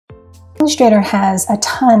Illustrator has a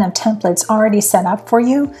ton of templates already set up for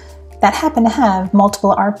you that happen to have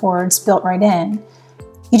multiple artboards built right in.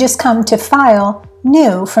 You just come to File,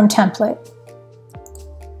 New from Template.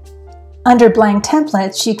 Under blank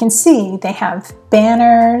templates, you can see they have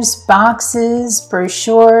banners, boxes,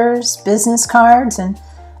 brochures, business cards, and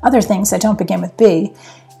other things that don't begin with B.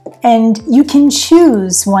 And you can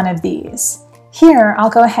choose one of these. Here,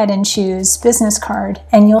 I'll go ahead and choose business card,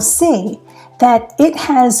 and you'll see that it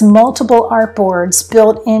has multiple artboards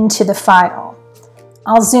built into the file.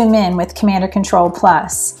 I'll zoom in with Command or Control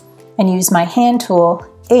plus and use my hand tool,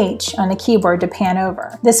 H, on the keyboard to pan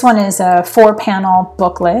over. This one is a 4-panel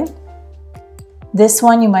booklet. This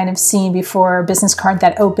one you might have seen before, a business card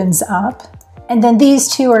that opens up. And then these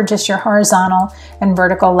two are just your horizontal and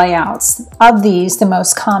vertical layouts. Of these, the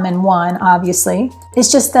most common one, obviously, is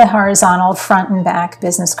just the horizontal front and back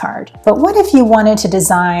business card. But what if you wanted to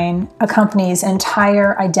design a company's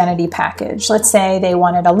entire identity package? Let's say they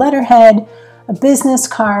wanted a letterhead, a business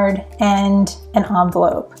card, and an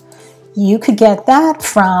envelope. You could get that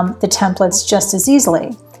from the templates just as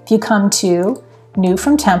easily. If you come to New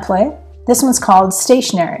from Template, this one's called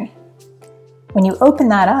Stationery. When you open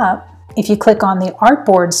that up, if you click on the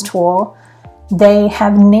Artboards tool, they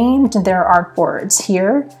have named their artboards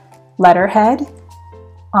here: letterhead,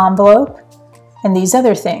 envelope, and these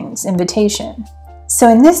other things, invitation. So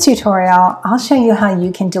in this tutorial, I'll show you how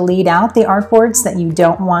you can delete out the artboards that you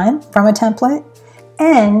don't want from a template,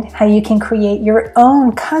 and how you can create your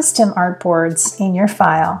own custom artboards in your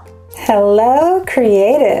file. Hello,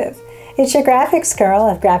 creative! It's your graphics girl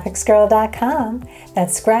of graphicsgirl.com.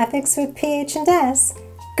 That's graphics with PH and S,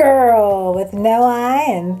 girl with no I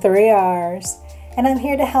and 3 R's. And I'm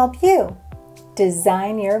here to help you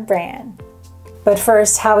design your brand. But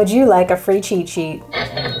first, how would you like a free cheat sheet?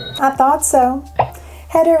 I thought so.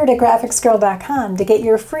 Head over to graphicsgirl.com to get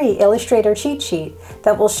your free Illustrator cheat sheet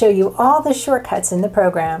that will show you all the shortcuts in the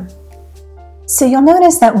program. So you'll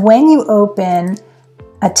notice that when you open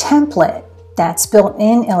a template that's built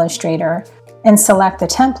in Illustrator and select the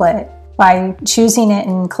template by choosing it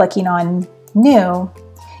and clicking on New,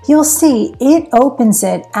 you'll see it opens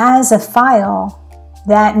it as a file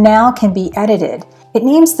that now can be edited. It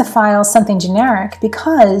names the file something generic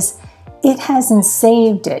because it hasn't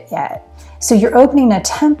saved it yet. So you're opening a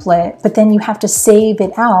template, but then you have to save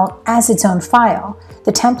it out as its own file.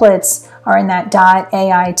 The templates are in that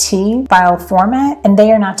 .ait file format, and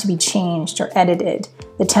they are not to be changed or edited,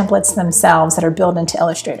 the templates themselves that are built into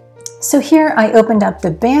Illustrator. So here I opened up the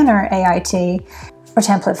banner AIT or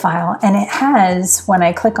template file, and it has, when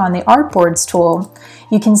I click on the Artboards tool,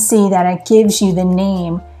 you can see that it gives you the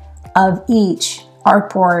name of each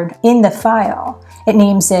artboard in the file. It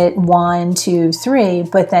names it 1, 2, 3,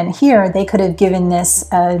 but then here they could have given this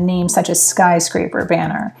a name such as skyscraper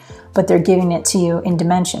banner, but they're giving it to you in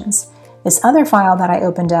dimensions. This other file that I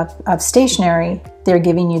opened up of stationery, they're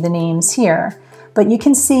giving you the names here, but you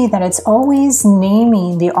can see that it's always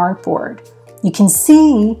naming the artboard. You can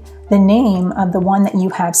see the name of the one that you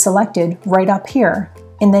have selected right up here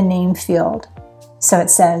in the name field. So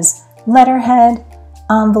it says letterhead,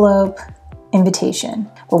 envelope,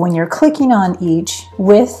 invitation. But when you're clicking on each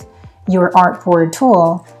with your Artboard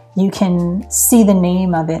tool, you can see the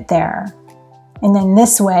name of it there. And then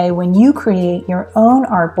this way, when you create your own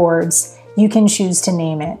artboards, you can choose to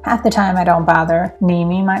name it. Half the time I don't bother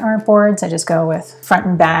naming my artboards. I just go with front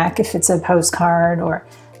and back if it's a postcard or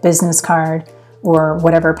business card, or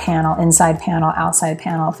whatever panel, inside panel, outside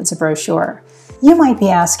panel if it's a brochure. You might be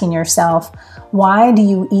asking yourself, why do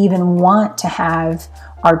you even want to have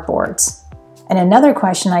artboards? And another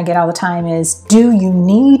question I get all the time is, do you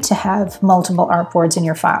need to have multiple artboards in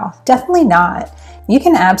your file? Definitely not. You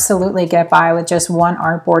can absolutely get by with just one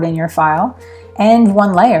artboard in your file, and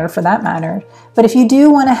one layer for that matter. But if you do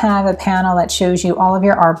want to have a panel that shows you all of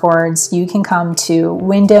your artboards, you can come to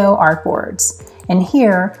Window Artboards. And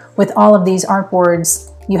here, with all of these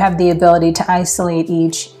artboards, you have the ability to isolate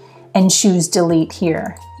each and choose Delete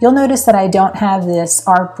here. You'll notice that I don't have this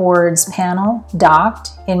Artboards panel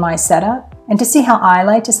docked in my setup. And to see how I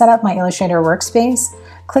like to set up my Illustrator workspace,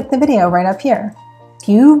 click the video right up here. If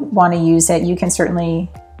you want to use it, you can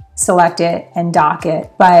certainly select it and dock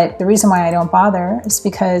it. But the reason why I don't bother is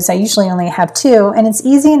because I usually only have 2, and it's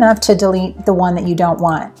easy enough to delete the one that you don't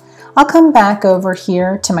want. I'll come back over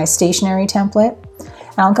here to my stationery template,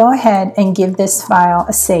 and I'll go ahead and give this file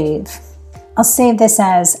a save. I'll save this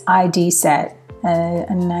as ID set,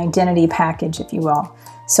 an identity package, if you will.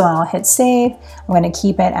 So I'll hit save. I'm going to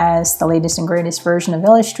keep it as the latest and greatest version of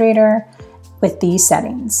Illustrator with these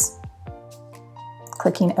settings.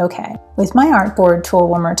 Clicking OK. With my Artboard tool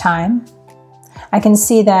one more time, I can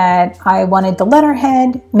see that I wanted the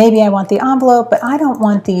letterhead, maybe I want the envelope, but I don't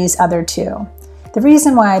want these other two. The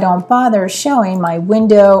reason why I don't bother showing my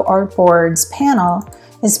window Artboards panel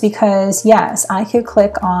is because, yes, I could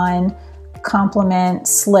click on complement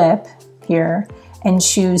slip here and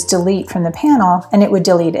choose delete from the panel and it would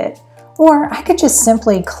delete it. Or I could just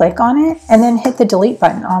simply click on it and then hit the delete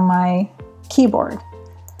button on my keyboard.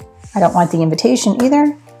 I don't want the invitation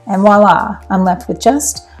either, and voila, I'm left with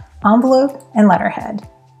just envelope and letterhead.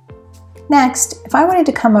 Next, if I wanted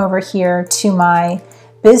to come over here to my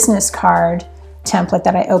business card template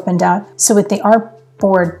that I opened up, so with the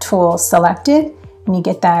Artboard tool selected, and you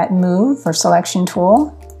get that move or selection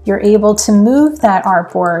tool, you're able to move that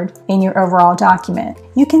artboard in your overall document.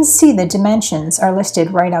 You can see the dimensions are listed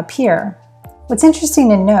right up here. What's interesting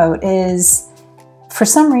to note is, for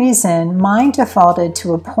some reason, mine defaulted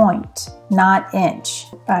to a point, not inch,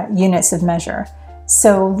 units of measure.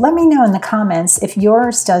 So let me know in the comments if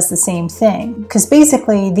yours does the same thing, because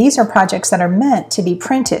basically these are projects that are meant to be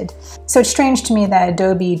printed. So it's strange to me that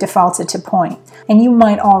Adobe defaults it to point. And you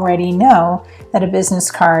might already know that a business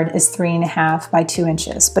card is 3.5 by 2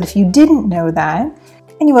 inches. But if you didn't know that,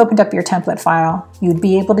 and you opened up your template file, you'd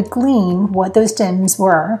be able to glean what those dims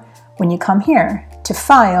were when you come here to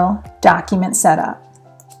File, Document Setup.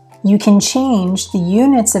 You can change the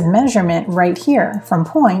units of measurement right here from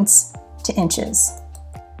points to inches.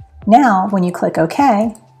 Now, when you click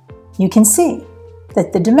OK, you can see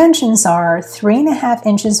that the dimensions are 3.5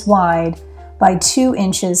 inches wide by 2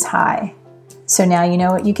 inches high. So now you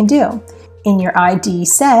know what you can do. In your ID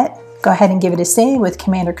set, go ahead and give it a save with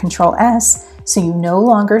Command or Control S so you no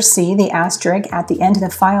longer see the asterisk at the end of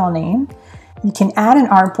the file name. You can add an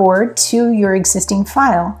artboard to your existing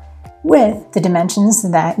file with the dimensions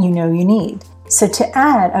that you know you need. So to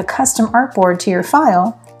add a custom artboard to your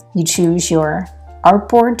file, you choose your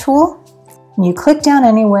Artboard tool, and you click down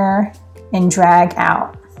anywhere and drag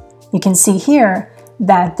out. You can see here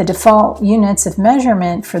that the default units of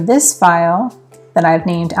measurement for this file that I've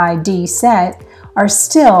named ID set are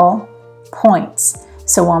still points.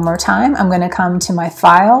 So one more time, I'm going to come to my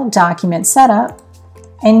File, Document Setup,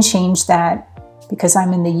 and change that, because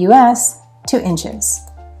I'm in the US, to inches.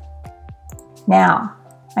 Now,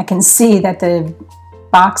 I can see that the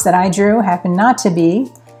box that I drew happened not to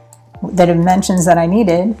be the dimensions that I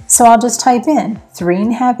needed, so I'll just type in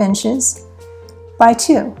 3.5 inches by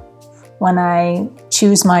 2. When I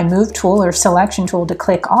choose my Move tool or Selection tool to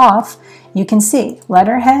click off, you can see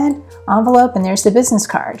letterhead, envelope, and there's the business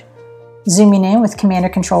card. Zooming in with Command or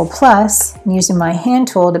Control Plus and using my hand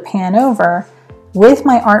tool to pan over, with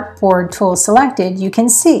my Artboard tool selected, you can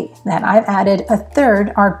see that I've added a third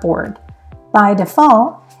artboard. By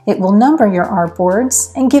default, it will number your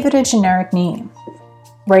artboards and give it a generic name.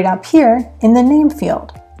 Right up here in the name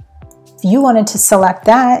field. If you wanted to select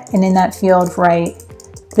that and in that field write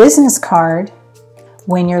business card,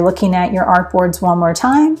 when you're looking at your artboards one more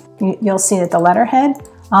time, you'll see that the letterhead,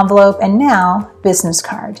 envelope, and now business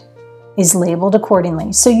card is labeled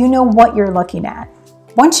accordingly, so you know what you're looking at.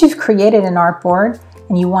 Once you've created an artboard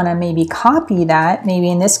and you want to maybe copy that, maybe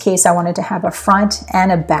in this case I wanted to have a front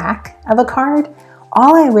and a back of a card,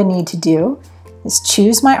 all I would need to do is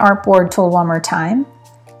choose my Artboard tool one more time,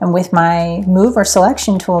 and with my Move or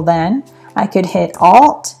Selection tool then, I could hit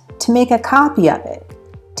Alt to make a copy of it.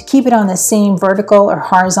 To keep it on the same vertical or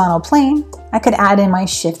horizontal plane, I could add in my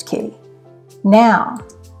Shift key. Now,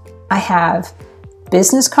 I have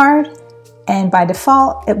business card, and by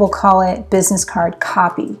default, it will call it business card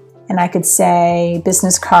copy. And I could say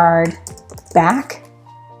business card back,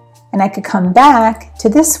 and I could come back to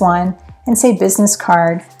this one and say business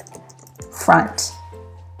card front.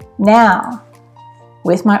 Now,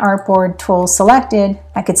 with my Artboard tool selected,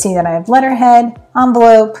 I could see that I have letterhead,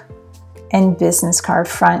 envelope, and business card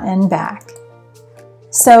front and back.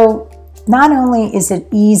 So not only is it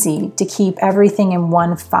easy to keep everything in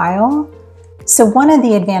one file, so one of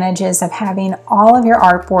the advantages of having all of your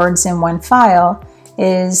artboards in one file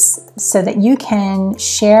is so that you can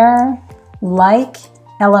share like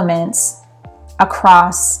elements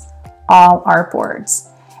across all artboards.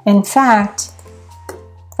 In fact,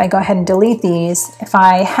 if I go ahead and delete these, if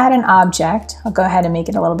I had an object, I'll go ahead and make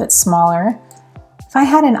it a little bit smaller. If I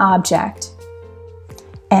had an object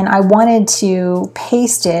and I wanted to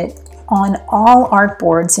paste it on all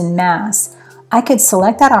artboards in mass, I could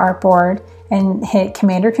select that artboard and hit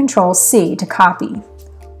Command or Control C to copy,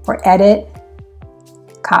 or Edit,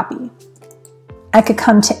 Copy. I could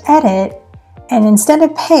come to Edit, and instead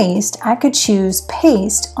of Paste, I could choose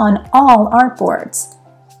Paste on all artboards.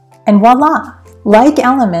 And voila! Like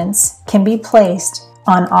elements can be placed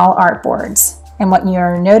on all artboards. And what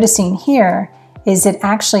you're noticing here is it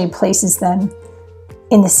actually places them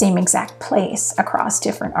in the same exact place across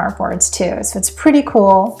different artboards too. So it's pretty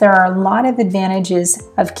cool. There are a lot of advantages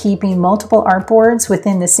of keeping multiple artboards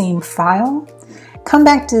within the same file. Come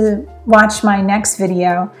back to watch my next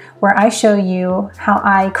video where I show you how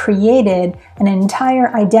I created an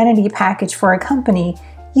entire identity package for a company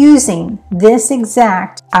using this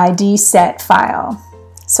exact ID set file.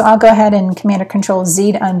 So I'll go ahead and Command or Control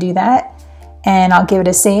Z to undo that, and I'll give it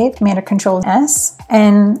a save, Command or Control S,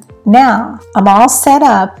 and now I'm all set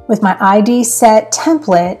up with my ID set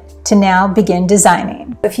template to now begin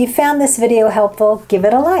designing. If you found this video helpful, give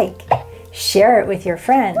it a like, share it with your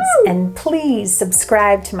friends, and please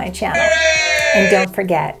subscribe to my channel. And don't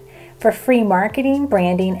forget, for free marketing,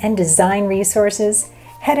 branding, and design resources,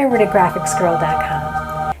 head over to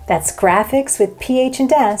graphicsgirl.com. That's graphics with PH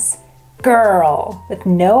and S, girl with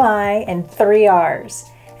no I and 3 R's.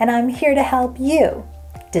 And I'm here to help you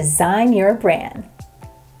design your brand.